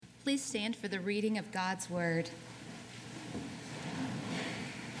Please stand for the reading of God's word.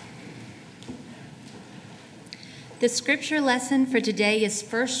 The scripture lesson for today is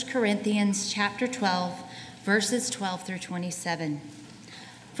 1 Corinthians chapter 12, verses 12 through 27.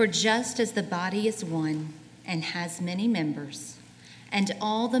 For just as the body is one and has many members, and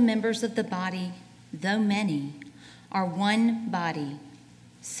all the members of the body, though many, are one body,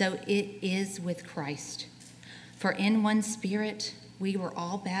 so it is with Christ. For in one Spirit we were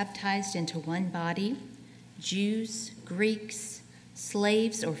all baptized into one body, Jews, Greeks,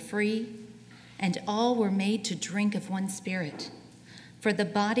 slaves or free, and all were made to drink of one Spirit. For the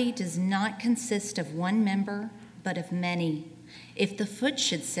body does not consist of one member, but of many. If the foot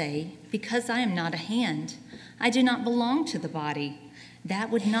should say, "Because I am not a hand, I do not belong to the body," that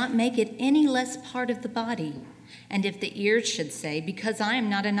would not make it any less part of the body. And if the ear should say, "Because I am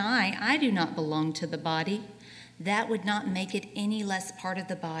not an eye, I do not belong to the body," that would not make it any less part of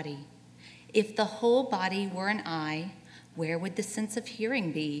the body. If the whole body were an eye, where would the sense of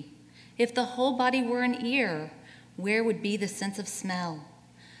hearing be? If the whole body were an ear, where would be the sense of smell?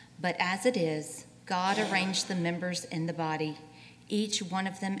 But as it is, God arranged the members in the body, each one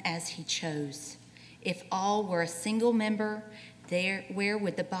of them as he chose. If all were a single member, where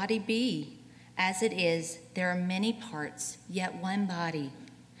would the body be? As it is, there are many parts, yet one body.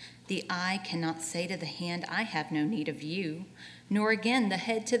 The eye cannot say to the hand, "I have no need of you," nor again the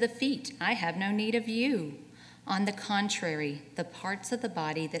head to the feet, "I have no need of you." On the contrary, the parts of the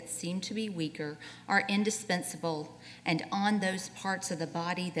body that seem to be weaker are indispensable, and on those parts of the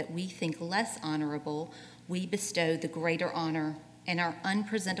body that we think less honorable, we bestow the greater honor, and our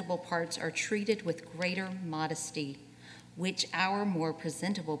unpresentable parts are treated with greater modesty, which our more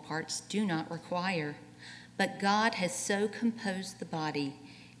presentable parts do not require. But God has so composed the body,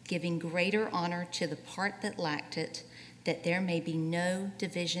 giving greater honor to the part that lacked it, that there may be no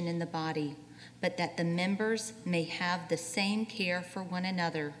division in the body, but that the members may have the same care for one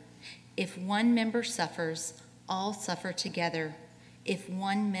another. If one member suffers, all suffer together. If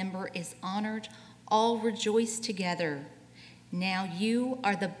one member is honored, all rejoice together. Now you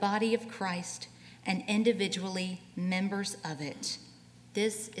are the body of Christ, and individually members of it.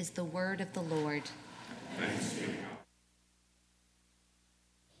 This is the word of the Lord. Thanks be to God.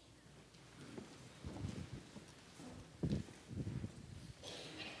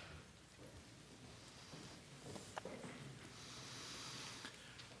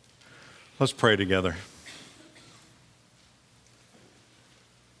 Let's pray together.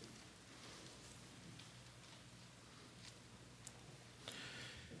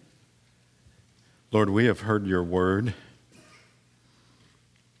 Lord, we have heard your word,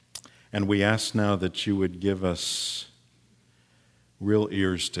 and we ask now that you would give us real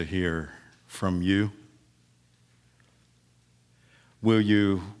ears to hear from you. Will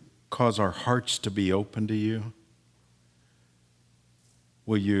you cause our hearts to be open to you?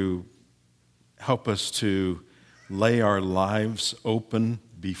 Will you help us to lay our lives open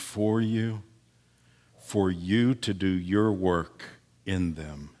before you for you to do your work in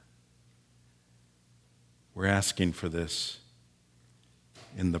them? We're asking for this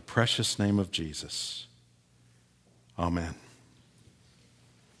in the precious name of Jesus. Amen.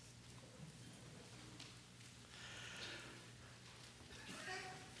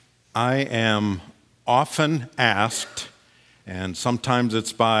 I am often asked, and sometimes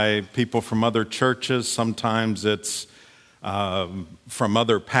it's by people from other churches, sometimes it's from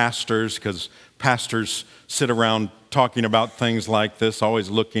other pastors, because pastors sit around talking about things like this, always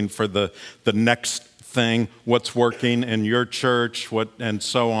looking for the next thing, what's working in your church, and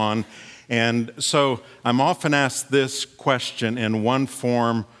so on. And so I'm often asked this question in one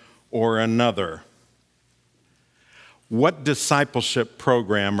form or another. What discipleship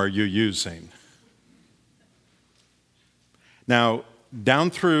program are you using? Now, down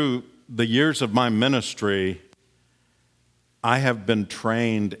through the years of my ministry, I have been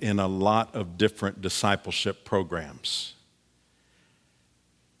trained in a lot of different discipleship programs.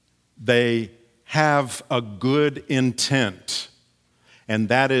 They have a good intent, and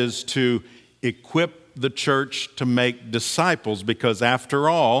that is to equip the church to make disciples, because after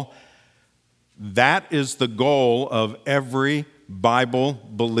all, that is the goal of every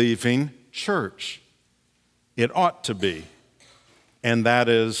Bible-believing church. It ought to be, and that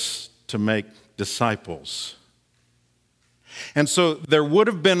is to make disciples. And so there would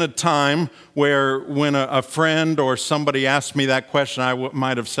have been a time where when a friend or somebody asked me that question, I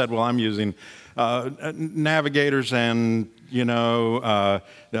might have said, well, I'm using Navigators and, a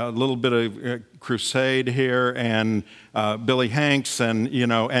little bit of Crusade here and Billy Hanks and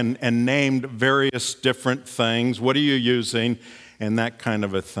named various different things. What are you using? and that kind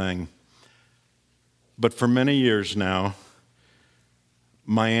of a thing. But for many years now,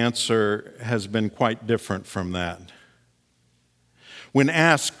 my answer has been quite different from that. When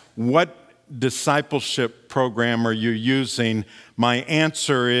asked, what discipleship program are you using? My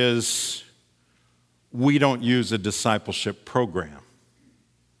answer is, we don't use a discipleship program.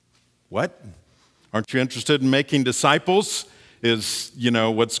 What? Aren't you interested in making disciples? Is,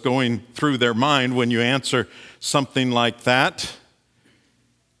 what's going through their mind when you answer something like that.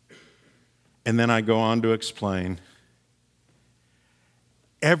 And then I go on to explain,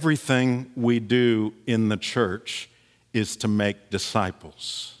 everything we do in the church is to make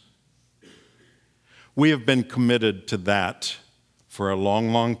disciples. We have been committed to that for a long,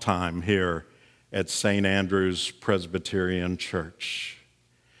 long time here at St. Andrew's Presbyterian Church.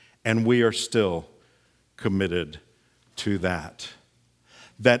 And we are still committed to that.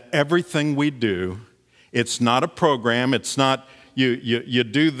 That everything we do, it's not a program, it's not you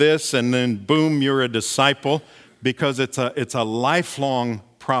do this and then boom, you're a disciple, because it's a lifelong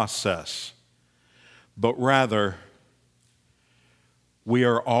process. But rather, we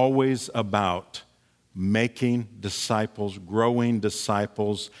are always about making disciples, growing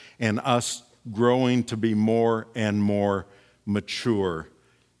disciples, and us growing to be more and more mature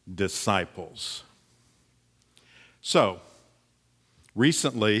disciples. So,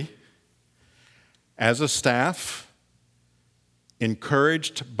 recently, as a staff,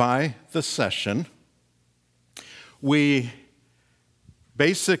 encouraged by the session, we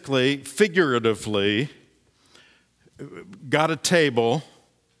basically, figuratively, got a table.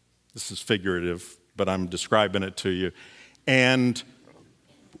 This is figurative, but I'm describing it to you. And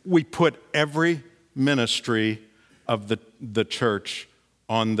we put every ministry of the church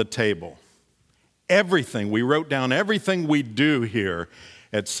on the table. Everything. We wrote down everything we do here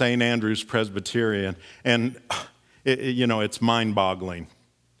at St. Andrew's Presbyterian. And, it's mind-boggling.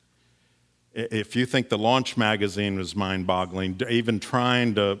 If you think the Launch magazine was mind-boggling, even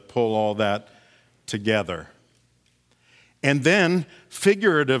trying to pull all that together. And then,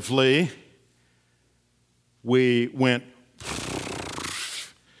 figuratively, we went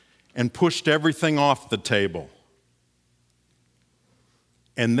and pushed everything off the table.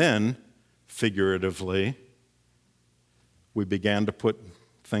 And then, figuratively, we began to put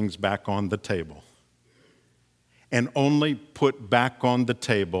things back on the table. And only put back on the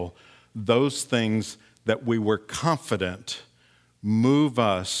table those things that we were confident move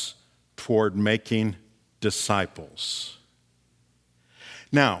us toward making disciples.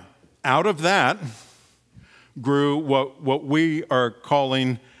 Now, out of that grew what we are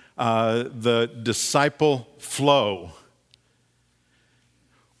calling the disciple flow.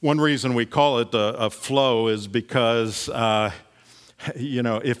 One reason we call it a flow is because,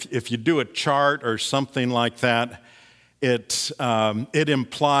 if you do a chart or something like that, it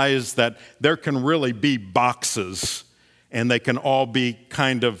implies that there can really be boxes and they can all be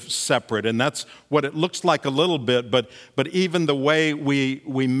kind of separate. And that's what it looks like a little bit, but even the way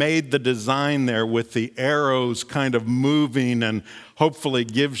we made the design there with the arrows kind of moving and hopefully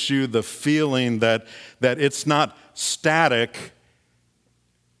gives you the feeling that it's not static.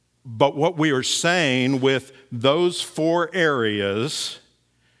 But what we are saying with those 4 areas,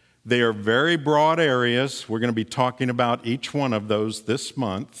 they are very broad areas. We're going to be talking about each one of those this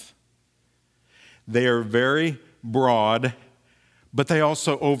month. They are very broad, but they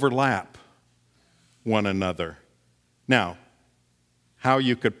also overlap one another. Now, how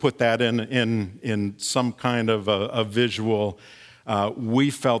you could put that in some kind of a visual, we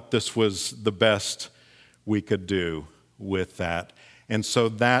felt this was the best we could do with that. And so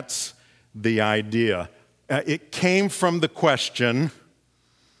that's the idea. It came from the question,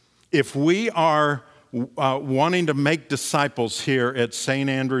 if we are wanting to make disciples here at St.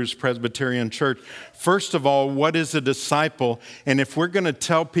 Andrew's Presbyterian Church, first of all, what is a disciple? And if we're going to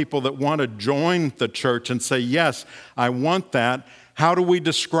tell people that want to join the church and say, yes, I want that, how do we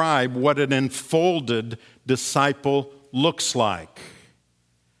describe what an enfolded disciple looks like?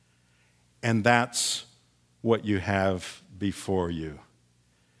 And that's what you have before you.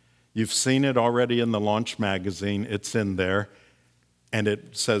 You've seen it already in the Launch magazine. It's in there. And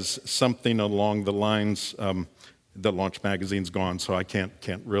it says something along the lines, the Launch magazine's gone, so I can't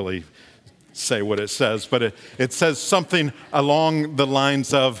really say what it says, but it says something along the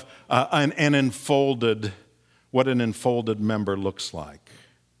lines of what an enfolded member looks like.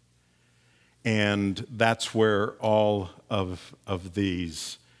 And that's where all of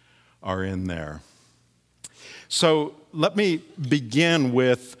these are in there. So let me begin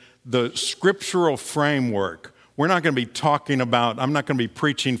with the scriptural framework. We're not going to be I'm not going to be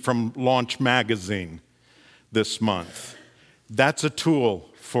preaching from Launch magazine this month. That's a tool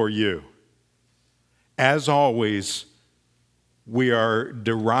for you. As always, we are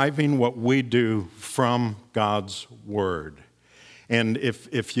deriving what we do from God's Word. And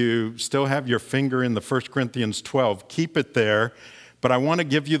if you still have your finger in the 1 Corinthians 12, keep it there. But I want to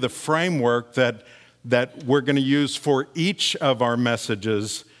give you the framework that we're going to use for each of our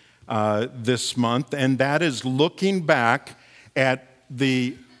messages this month, and that is looking back at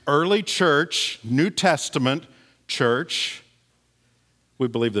the early church, New Testament church. We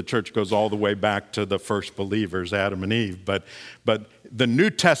believe the church goes all the way back to the first believers, Adam and Eve, but the New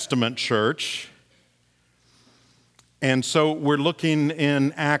Testament church. And so we're looking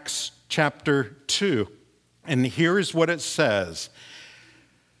in Acts chapter 2, and here's what it says.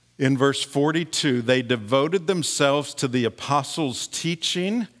 In verse 42, they devoted themselves to the apostles'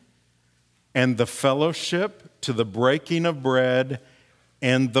 teaching and the fellowship, to the breaking of bread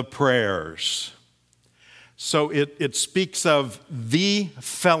and the prayers. So it speaks of the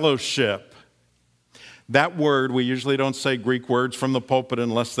fellowship. That word, we usually don't say Greek words from the pulpit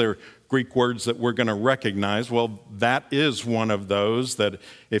unless they're Greek words that we're going to recognize. Well, that is one of those that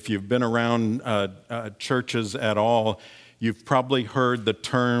if you've been around churches at all, you've probably heard the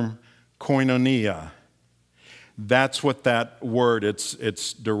term koinonia. That's what that word,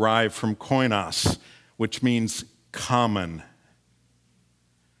 it's derived from koinos, which means common.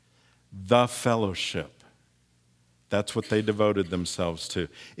 The fellowship. That's what they devoted themselves to.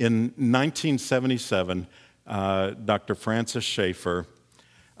 In 1977, Dr. Francis Schaeffer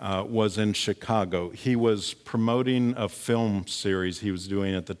was in Chicago. He was promoting a film series he was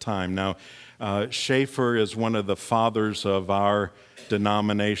doing at the time. Now, Schaeffer is one of the fathers of our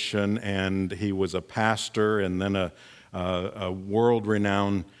denomination, and he was a pastor and then a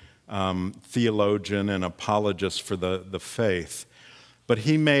world-renowned theologian and apologist for the faith. But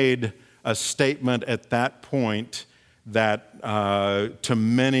he made a statement at that point that to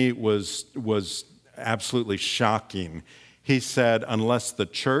many was absolutely shocking. He said, unless the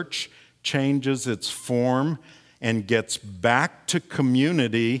church changes its form and gets back to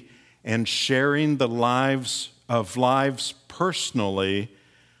community and sharing the lives personally,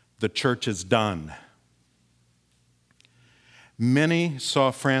 the church is done. Many saw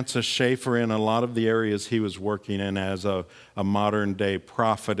Francis Schaeffer in a lot of the areas he was working in as a modern-day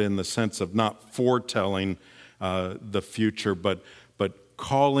prophet in the sense of not foretelling the future, but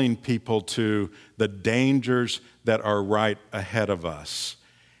calling people to the dangers that are right ahead of us.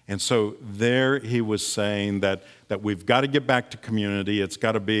 And so there he was saying that we've got to get back to community. It's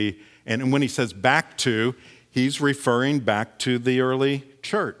got to be, and when he says back to, he's referring back to the early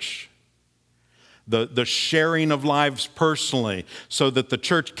church. The sharing of lives personally, so that the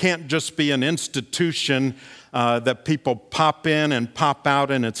church can't just be an institution that people pop in and pop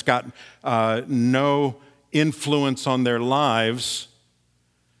out and it's got no influence on their lives,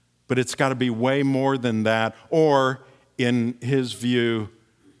 but it's got to be way more than that, or in his view,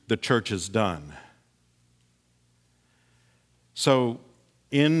 the church is done. So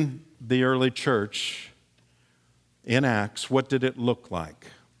in the early church, in Acts, what did it look like?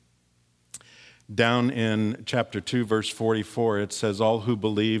 Down in chapter 2, verse 44, it says, all who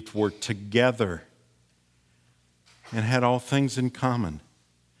believed were together and had all things in common.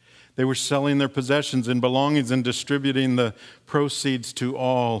 They were selling their possessions and belongings and distributing the proceeds to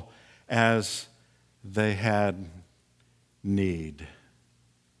all as they had need.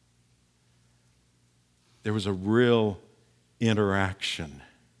 There was a real interaction.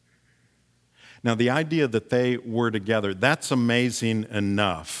 Now, the idea that they were together, that's amazing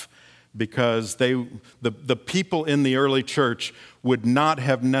enough, because the people in the early church would not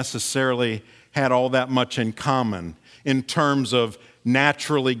have necessarily had all that much in common in terms of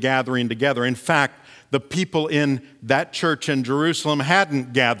naturally gathering together. In fact, the people in that church in Jerusalem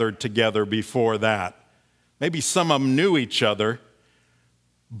hadn't gathered together before that. Maybe some of them knew each other,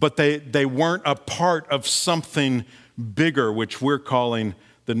 but they weren't a part of something bigger, which we're calling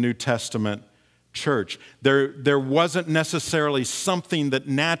the New Testament church. There wasn't necessarily something that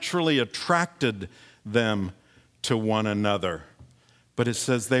naturally attracted them to one another. But it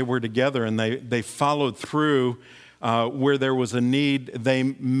says they were together and they followed through where there was a need, they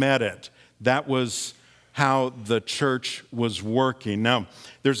met it. That was how the church was working. Now,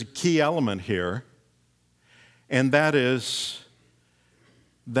 there's a key element here, and that is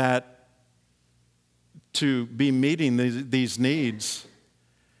that to be meeting these needs,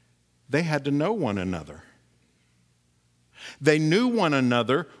 they had to know one another. They knew one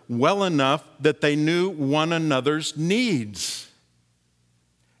another well enough that they knew one another's needs.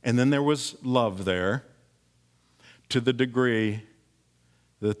 And then there was love there to the degree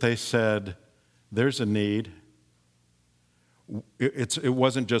that they said, there's a need. it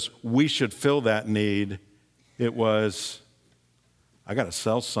wasn't just we should fill that need. It was, I got to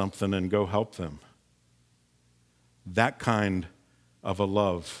sell something and go help them. That kind of a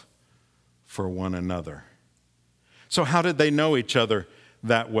love for one another. So how did they know each other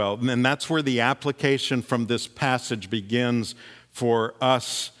that well? And that's where the application from this passage begins for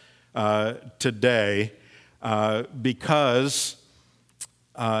us today, because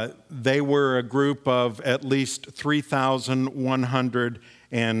they were a group of at least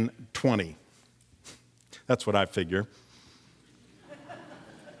 3,120. That's what I figure.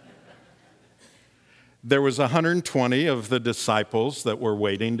 There was 120 of the disciples that were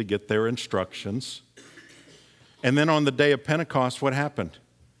waiting to get their instructions. And then on the day of Pentecost, what happened?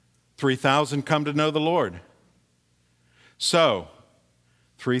 3,000 come to know the Lord. So,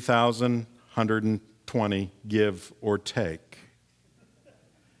 3,120 give or take.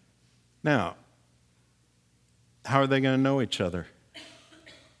 Now, how are they going to know each other?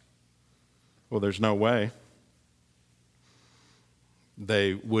 Well, there's no way.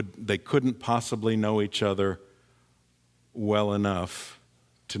 They couldn't possibly know each other well enough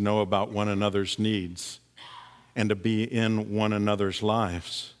to know about one another's needs and to be in one another's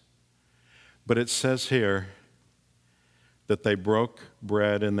lives. But it says here that they broke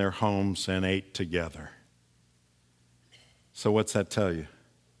bread in their homes and ate together. So what's that tell you?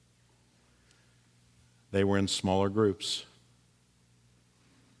 They were in smaller groups.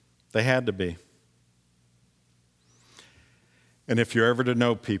 They had to be. And if you're ever to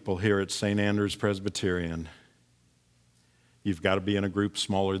know people here at St. Andrew's Presbyterian, you've got to be in a group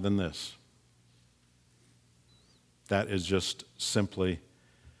smaller than this. That is just simply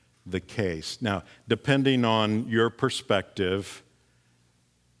the case. Now, depending on your perspective,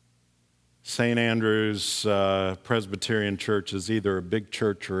 St. Andrew's Presbyterian Church is either a big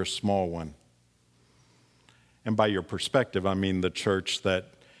church or a small one. And by your perspective, I mean the church that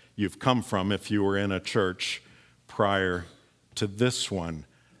you've come from if you were in a church prior to this one.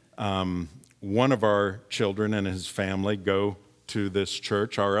 One of our children and his family go to this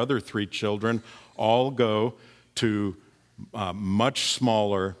church. Our other 3 children all go to much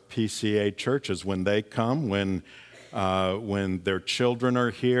smaller PCA churches. When they come, when their children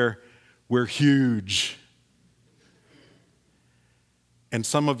are here, we're huge. And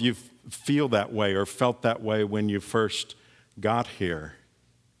some of you feel that way or felt that way when you first got here.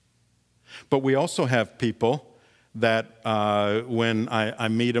 But we also have people that when I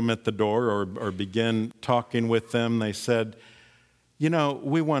meet them at the door or begin talking with them, they said, you know,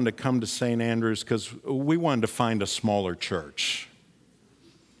 we wanted to come to St. Andrew's because we wanted to find a smaller church.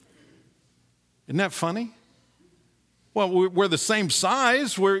 Isn't that funny? Well, we're the same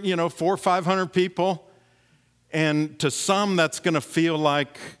size. We're, 400 or 500 people. And to some, that's going to feel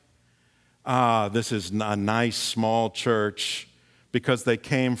like, this is a nice small church because they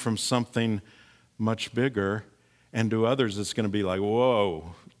came from something much bigger. And to others, it's going to be like,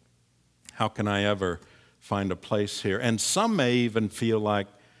 whoa, how can I ever find a place here? And some may even feel like,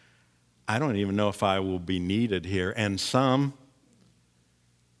 I don't even know if I will be needed here. And some,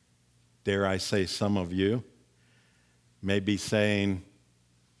 dare I say some of you, may be saying,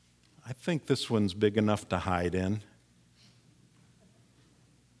 I think this one's big enough to hide in.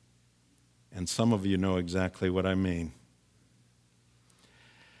 And some of you know exactly what I mean.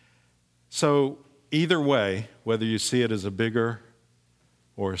 So, either way, whether you see it as a bigger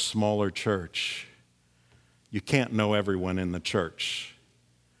or a smaller church, you can't know everyone in the church.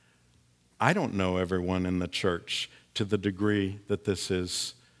 I don't know everyone in the church to the degree that this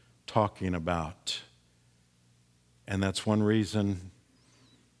is talking about. And that's one reason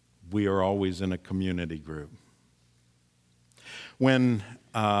we are always in a community group. When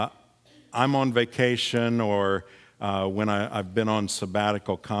I'm on vacation or when I've been on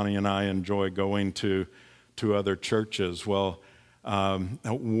sabbatical, Connie and I enjoy going to other churches. Well,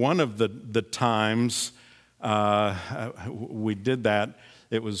 one of the times we did that,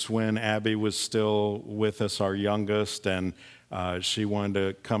 it was when Abby was still with us, our youngest, and she wanted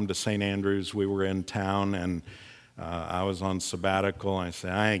to come to St. Andrew's. We were in town, and I was on sabbatical. And I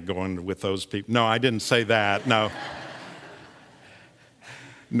said, I ain't going with those people. No, I didn't say that, no.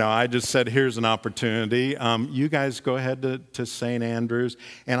 No, I just said, here's an opportunity. You guys go ahead to St. Andrew's.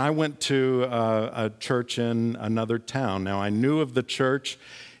 And I went to a church in another town. Now, I knew of the church.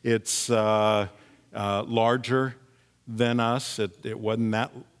 It's larger than us. It wasn't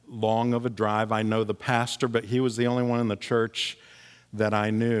that long of a drive. I know the pastor, but he was the only one in the church that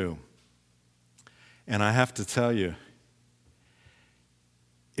I knew. And I have to tell you,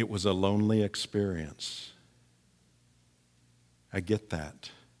 it was a lonely experience. I get that.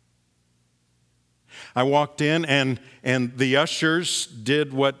 I walked in and the ushers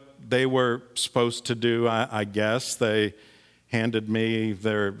did what they were supposed to do, I guess. They handed me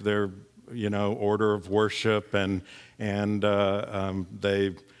their order of worship, and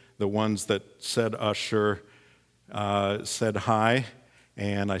the ones that said usher said hi,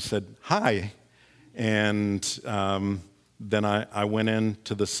 and I said hi, and then I went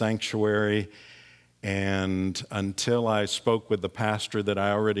into the sanctuary, and until I spoke with the pastor that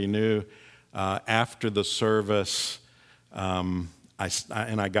I already knew, after the service,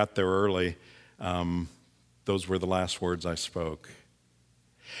 I got there early, those were the last words I spoke.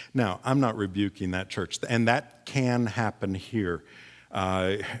 Now, I'm not rebuking that church, and that can happen here.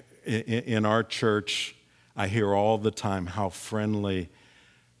 In our church, I hear all the time how friendly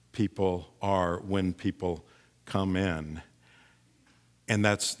people are when people come in. And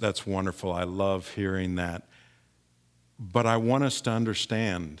that's wonderful. I love hearing that. But I want us to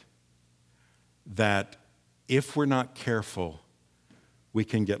understand that if we're not careful, we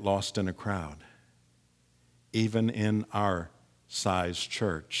can get lost in a crowd, even in our size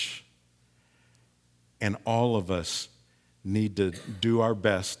church. And all of us need to do our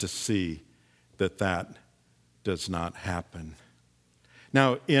best to see that does not happen.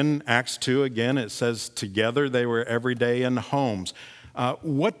 Now, in Acts 2, again, it says, together they were every day in homes.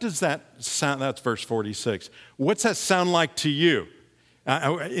 What does that sound? That's verse 46. What's that sound like to you?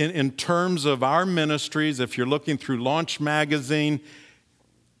 In terms of our ministries, if you're looking through Launch Magazine,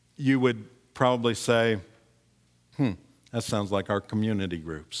 you would probably say, that sounds like our community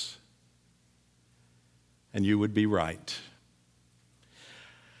groups. And you would be right.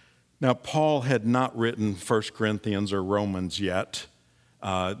 Now, Paul had not written 1 Corinthians or Romans yet.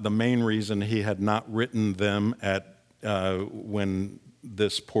 The main reason he had not written them when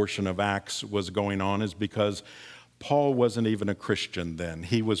this portion of Acts was going on is because Paul wasn't even a Christian then.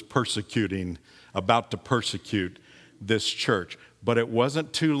 He was about to persecute this church. But it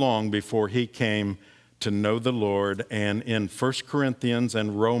wasn't too long before he came to know the Lord. And in 1 Corinthians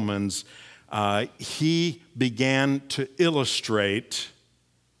and Romans, he began to illustrate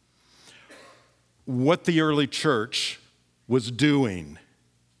what the early church was doing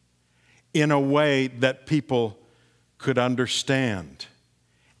in a way that people could understand.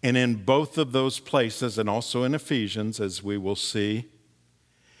 And in both of those places, and also in Ephesians, as we will see,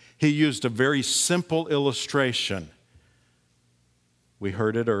 he used a very simple illustration. We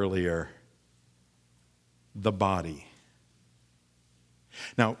heard it earlier, the body.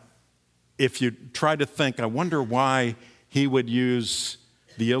 Now, if you try to think, I wonder why he would use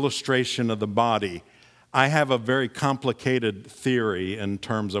the illustration of the body. I have a very complicated theory in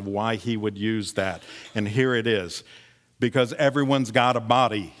terms of why he would use that. And here it is. Because everyone's got a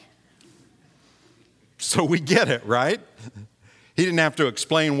body. So we get it, right? He didn't have to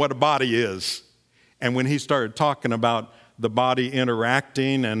explain what a body is. And when he started talking about the body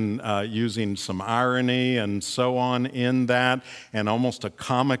interacting and using some irony and so on in that, and almost a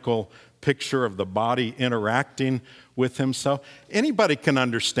comical picture of the body interacting with himself, anybody can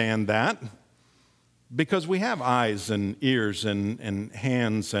understand that because we have eyes and ears and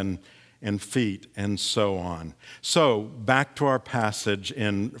hands and feet and so on. So back to our passage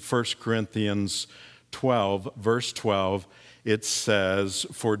in 1 Corinthians 12, verse 12, it says,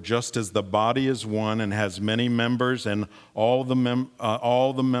 "For just as the body is one and has many members, and all the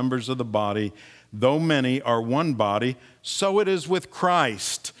members of the body, though many, are one body, so it is with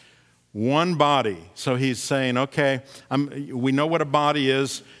Christ." One body. So he's saying, okay, we know what a body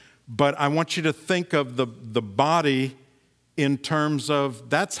is, but I want you to think of the body in terms of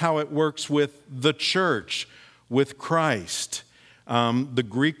that's how it works with the church, with Christ. The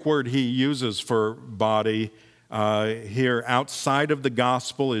Greek word he uses for body here outside of the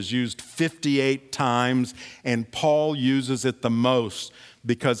gospel is used 58 times, and Paul uses it the most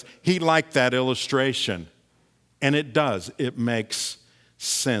because he liked that illustration. And it does. It makes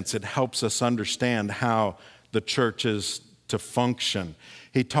sense. It helps us understand how the church is to function.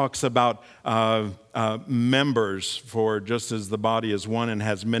 He talks about members, for just as the body is one and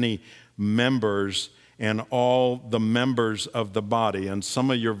has many members, and all the members of the body. And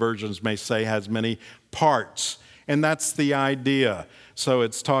some of your versions may say has many parts. And that's the idea. So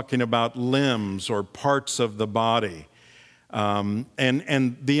it's talking about limbs or parts of the body. And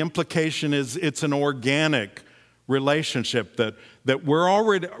the implication is it's an organic relationship that we're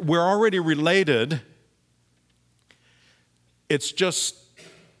already related. It's just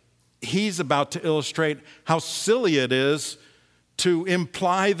he's about to illustrate how silly it is to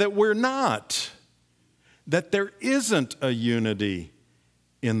imply that we're not, that there isn't a unity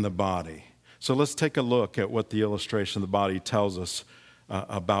in the body. So let's take a look at what the illustration of the body tells us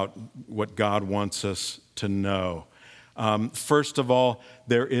about what God wants us to know. First of all,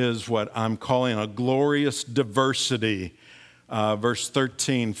 there is what I'm calling a glorious diversity. Verse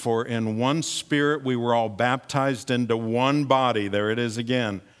 13, for in one Spirit we were all baptized into one body. There it is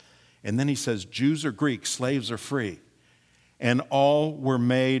again. And then he says, Jews or Greeks, slaves or free. And all were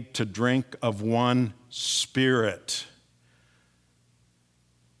made to drink of one Spirit.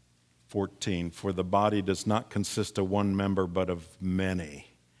 14, for the body does not consist of one member, but of many.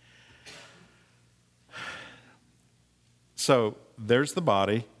 So there's the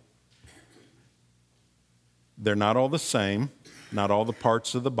body. They're not all the same, not all the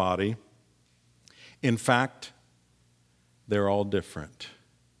parts of the body. In fact, they're all different.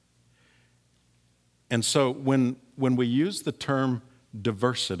 And so when we use the term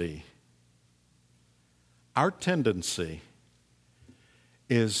diversity, our tendency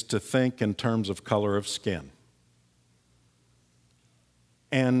is to think in terms of color of skin.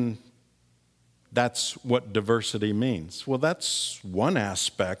 And that's what diversity means. Well, that's one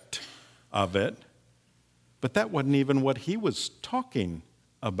aspect of it, but that wasn't even what he was talking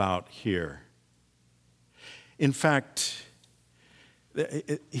about here. In fact,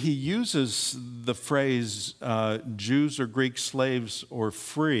 he uses the phrase Jews or Greek, slaves or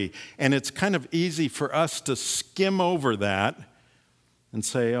free, and it's kind of easy for us to skim over that and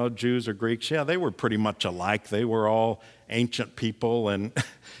say, oh, Jews or Greeks, yeah, they were pretty much alike. They were all ancient people and,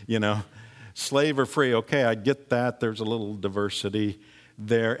 slave or free. Okay, I get that. There's a little diversity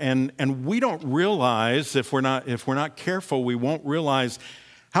there. And we don't realize, if we're not careful, we won't realize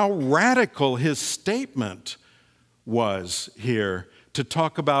how radical his statement was here to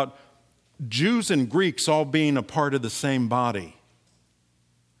talk about Jews and Greeks all being a part of the same body.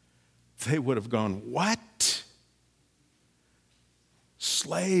 They would have gone, what?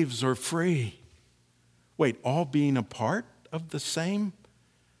 Slaves or free? Wait, all being a part of the same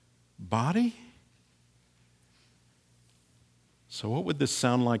body? So what would this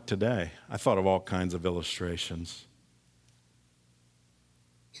sound like today? I thought of all kinds of illustrations.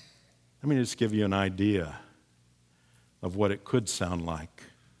 Let me just give you an idea of what it could sound like.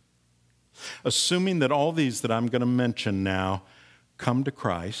 Assuming that all these that I'm going to mention now come to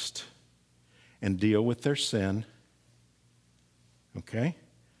Christ and deal with their sin, okay?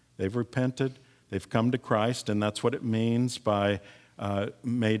 They've repented, they've come to Christ, and that's what it means by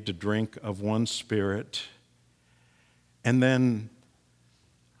made to drink of one Spirit. And then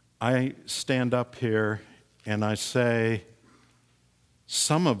I stand up here and I say,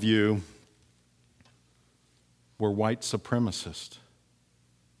 some of you were white supremacists.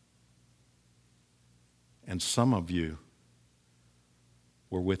 And some of you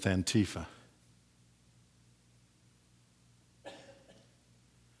were with Antifa.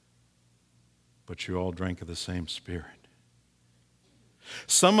 But you all drank of the same Spirit.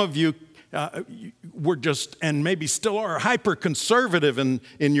 Some of you were just, and maybe still are, hyper-conservative in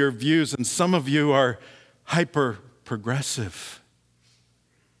your views, and some of you are hyper-progressive.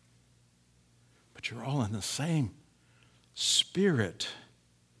 But you're all in the same Spirit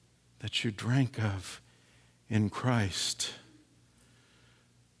that you drank of in Christ.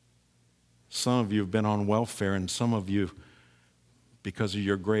 Some of you have been on welfare, and some of you, because of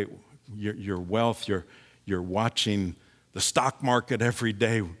your wealth, you're watching the stock market every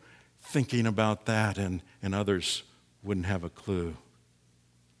day, thinking about that, and others wouldn't have a clue.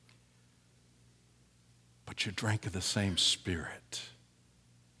 But you drank of the same Spirit.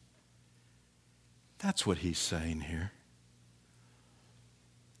 That's what he's saying here.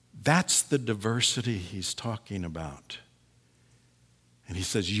 That's the diversity he's talking about. And he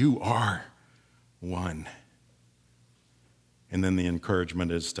says, you are one. And then the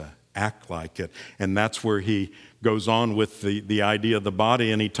encouragement is to act like it. And that's where he goes on with the idea of the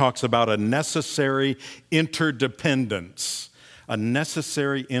body, and he talks about a necessary interdependence. A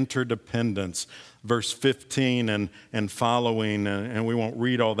necessary interdependence. Verse 15 and following, and we won't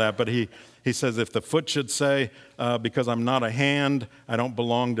read all that, but he says, if the foot should say, because I'm not a hand, I don't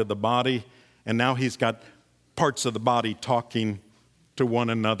belong to the body. And now he's got parts of the body talking to one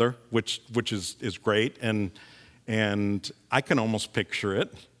another, which is great, and I can almost picture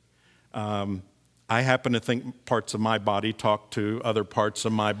it. I happen to think parts of my body talk to other parts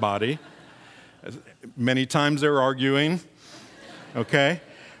of my body. Many times they're arguing, okay?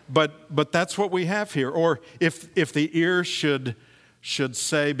 But that's what we have here. Or if the ear should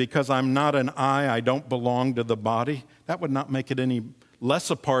say, because I'm not an eye, I don't belong to the body, that would not make it any less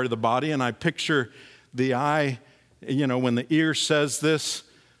a part of the body. And I picture the eye, when the ear says this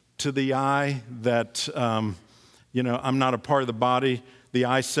to the eye that, I'm not a part of the body, the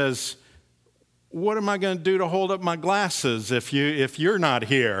eye says, what am I going to do to hold up my glasses if you're not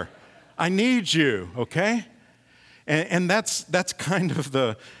here? I need you, okay? And that's kind of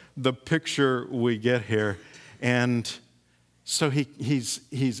the picture we get here. And so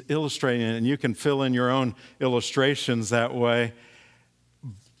he's illustrating it, and you can fill in your own illustrations that way,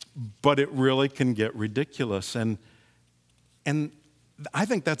 but it really can get ridiculous. And I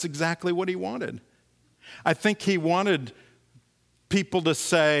think that's exactly what he wanted. I think he wanted people to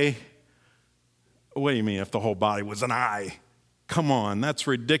say, what do you mean if the whole body was an eye? Come on, that's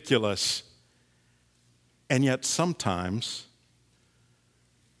ridiculous. And yet sometimes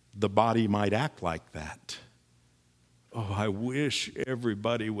the body might act like that. Oh, I wish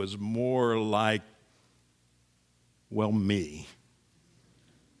everybody was more like, well, me.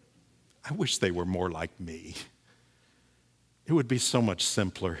 I wish they were more like me. It would be so much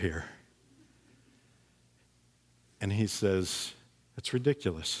simpler here. And he says, it's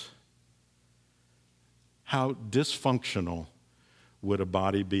ridiculous. How dysfunctional would a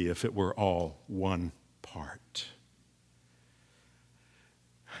body be if it were all one part?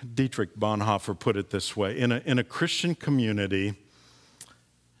 Dietrich Bonhoeffer put it this way, in a Christian community,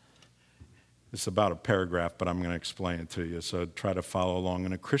 it's about a paragraph, but I'm going to explain it to you, so try to follow along.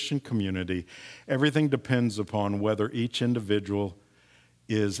 In a Christian community, everything depends upon whether each individual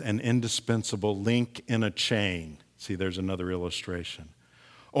is an indispensable link in a chain. See, there's another illustration.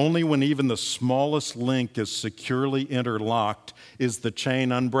 Only when even the smallest link is securely interlocked is the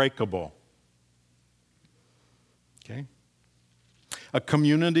chain unbreakable. Okay? A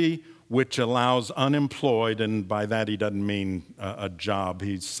community which allows unemployed, and by that he doesn't mean a job,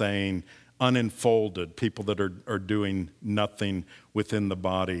 he's saying unenfolded, people that are doing nothing within the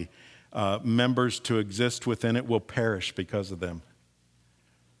body, members to exist within it will perish because of them.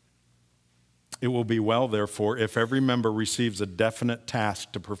 It will be well, therefore, if every member receives a definite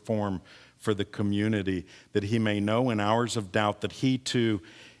task to perform for the community, that he may know in hours of doubt that he too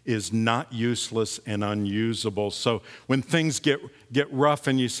is not useless and unusable. So when things get rough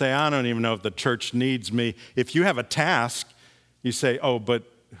and you say, I don't even know if the church needs me, if you have a task, you say, oh, but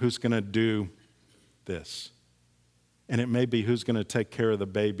who's going to do this? And it may be who's going to take care of the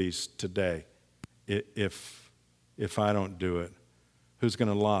babies today if I don't do it. Who's going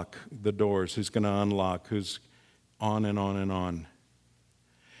to lock the doors? Who's going to unlock? Who's on and on and on?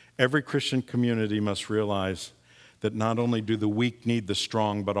 Every Christian community must realize that not only do the weak need the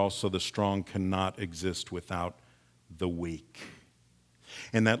strong, but also the strong cannot exist without the weak.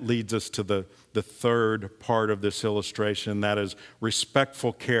 And that leads us to the third part of this illustration, that is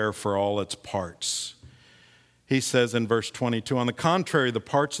respectful care for all its parts. He says in verse 22, on the contrary, the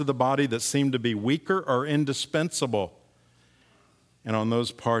parts of the body that seem to be weaker are indispensable. And on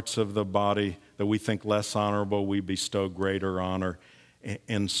those parts of the body that we think less honorable, we bestow greater honor,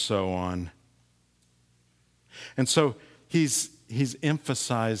 and so on. And so he's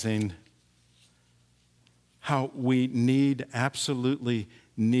emphasizing how we absolutely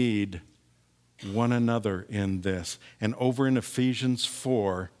need one another in this. And over in Ephesians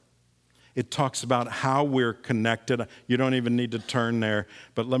 4, it talks about how we're connected. You don't even need to turn there,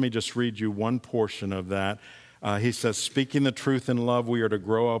 but let me just read you one portion of that. He says, speaking the truth in love, we are to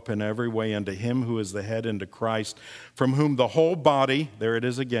grow up in every way into him who is the head, into Christ, from whom the whole body, there it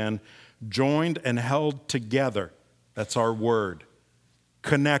is again, joined and held together, that's our word,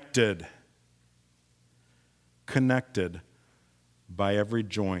 connected by every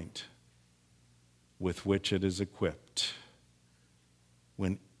joint with which it is equipped.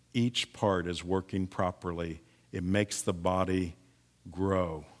 When each part is working properly, it makes the body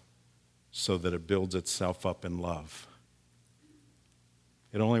grow so that it builds itself up in love.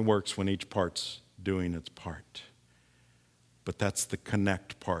 It only works when each part's doing its part. But that's the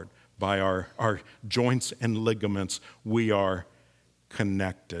connect part. By our joints and ligaments, we are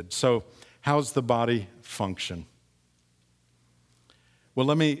connected. So how's the body function? Well,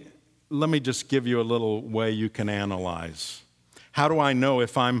 let me just give you a little way you can analyze. How do I know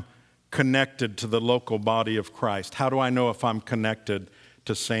if I'm connected to the local body of Christ? How do I know if I'm connected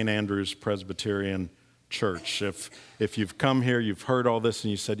to St. Andrew's Presbyterian Church? If you've come here, you've heard all this,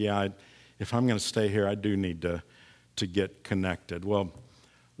 and you said, yeah, if I'm going to stay here, I do need to get connected. Well,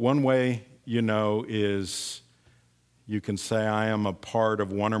 one way you know is you can say, I am a part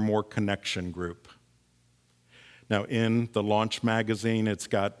of one or more connection group. Now, in the Launch magazine, it's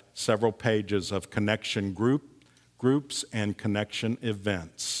got several pages of connection groups and connection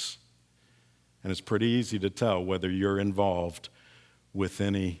events. And it's pretty easy to tell whether you're involved with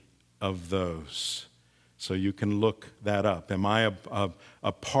any of those. So you can look that up. Am I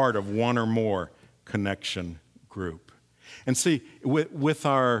a part of one or more connection group? And see, with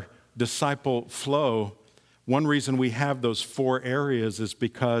our disciple flow, one reason we have those 4 areas is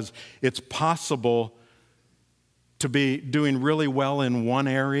because it's possible to be doing really well in one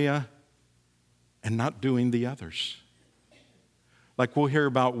area and not doing the others. Like we'll hear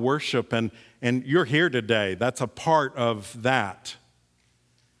about worship, and you're here today. That's a part of that.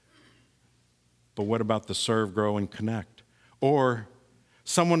 But what about the serve, grow, and connect? Or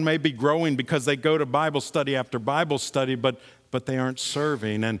someone may be growing because they go to Bible study after Bible study, but they aren't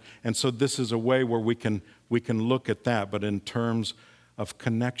serving. And so this is a way where we can look at that. But in terms of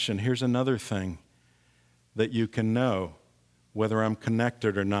connection, here's another thing that you can know whether I'm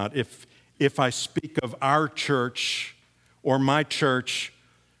connected or not. If I speak of our church or my church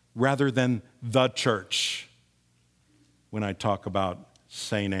rather than the church when I talk about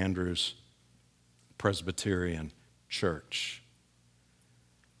St. Andrew's Presbyterian Church.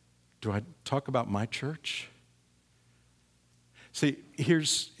 Do I talk about my church? See,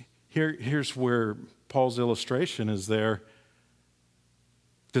 here's where Paul's illustration is there.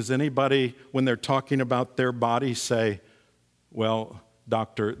 Does anybody, when they're talking about their body, say, well,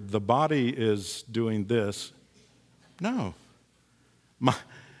 doctor, the body is doing this? No.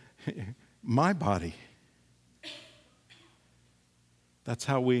 My body. That's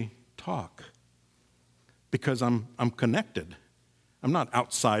how we talk. Because I'm connected. I'm not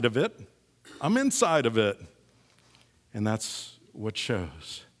outside of it. I'm inside of it. And that's what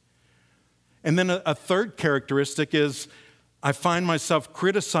shows. And then a third characteristic is I find myself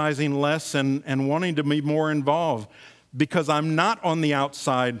criticizing less and wanting to be more involved because I'm not on the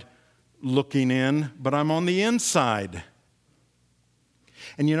outside looking in, but I'm on the inside.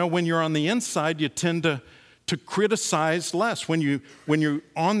 And you know, when you're on the inside, you tend to criticize less. When you're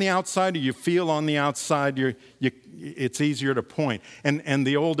on the outside or you feel on the outside, it's easier to point. And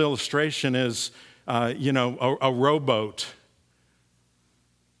the old illustration is, a rowboat.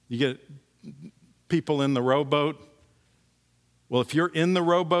 You get people in the rowboat. Well, if you're in the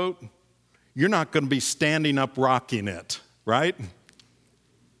rowboat, you're not going to be standing up rocking it, right?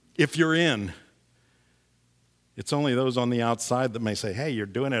 If you're in. It's only those on the outside that may say, hey, you're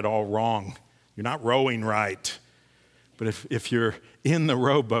doing it all wrong. You're not rowing right. But if you're in the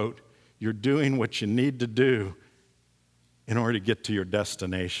rowboat, you're doing what you need to do in order to get to your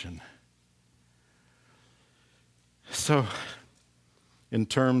destination. So, in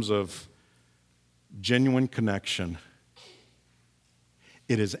terms of genuine connection,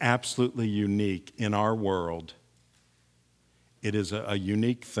 it is absolutely unique in our world. It is a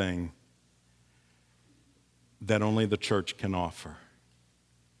unique thing that only the church can offer.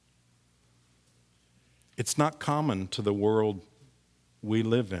 It's not common to the world we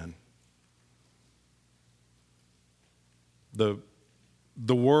live in.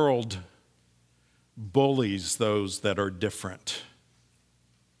 The world bullies those that are different.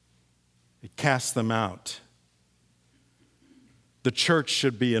 It casts them out. The church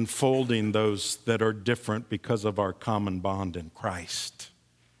should be enfolding those that are different because of our common bond in Christ.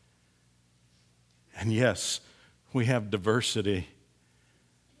 And yes, we have diversity,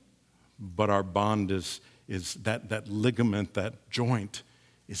 but our bond is that ligament, that joint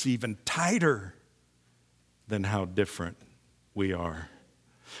is even tighter than how different we are.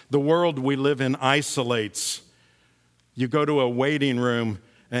 The world we live in isolates. You go to a waiting room,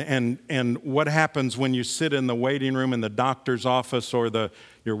 and what happens when you sit in the waiting room in the doctor's office or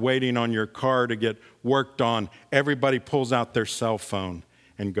you're waiting on your car to get worked on? Everybody pulls out their cell phone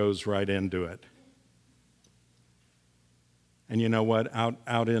and goes right into it. And you know what?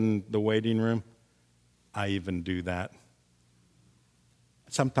 Out in the waiting room, I even do that.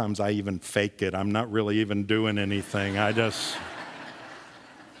 Sometimes I even fake it. I'm not really even doing anything.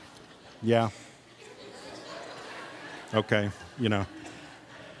 Yeah. Okay,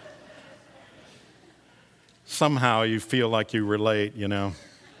 Somehow you feel like you relate,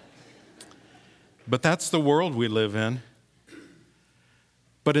 But that's the world we live in.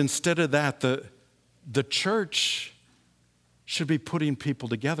 But instead of that, the church should be putting people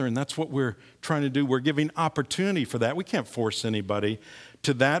together, and that's what we're trying to do. We're giving opportunity for that. We can't force anybody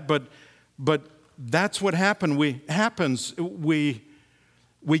to that, but that's what happens. We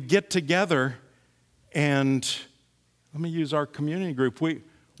get together, and let me use our community group. We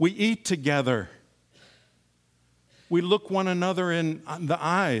eat together. We look one another in the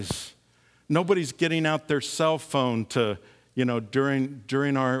eyes. Nobody's getting out their cell phone to, during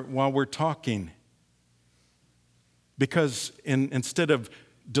while we're talking. Because instead of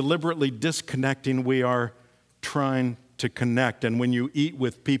deliberately disconnecting, we are trying to connect. And when you eat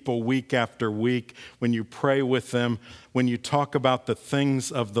with people week after week, when you pray with them, when you talk about the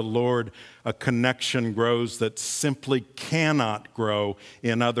things of the Lord, a connection grows that simply cannot grow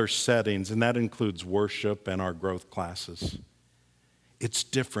in other settings, and that includes worship and our growth classes. It's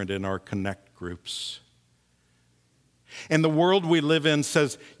different in our connect groups. And the world we live in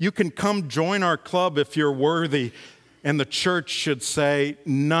says, you can come join our club if you're worthy. And the church should say,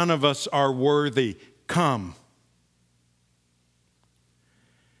 none of us are worthy. Come.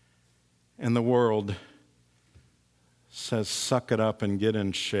 And the world says, suck it up and get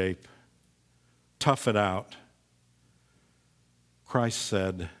in shape. Tough it out. Christ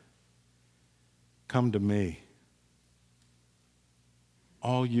said, come to me,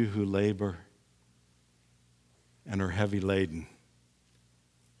 all you who labor and are heavy laden,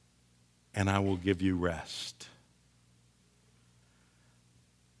 and I will give you rest.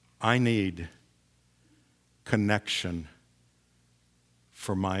 I need connection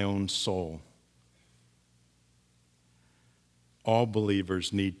for my own soul. All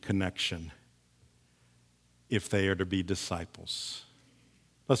believers need connection if they are to be disciples.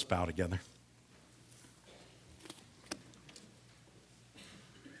 Let's bow together.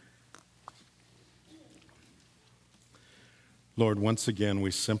 Lord, once again, we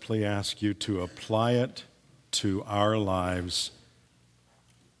simply ask you to apply it to our lives.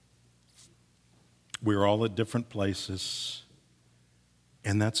 We're all at different places,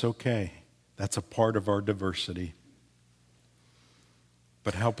 and that's okay. That's a part of our diversity.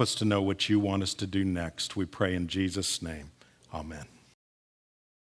 But help us to know what you want us to do next. We pray in Jesus' name. Amen.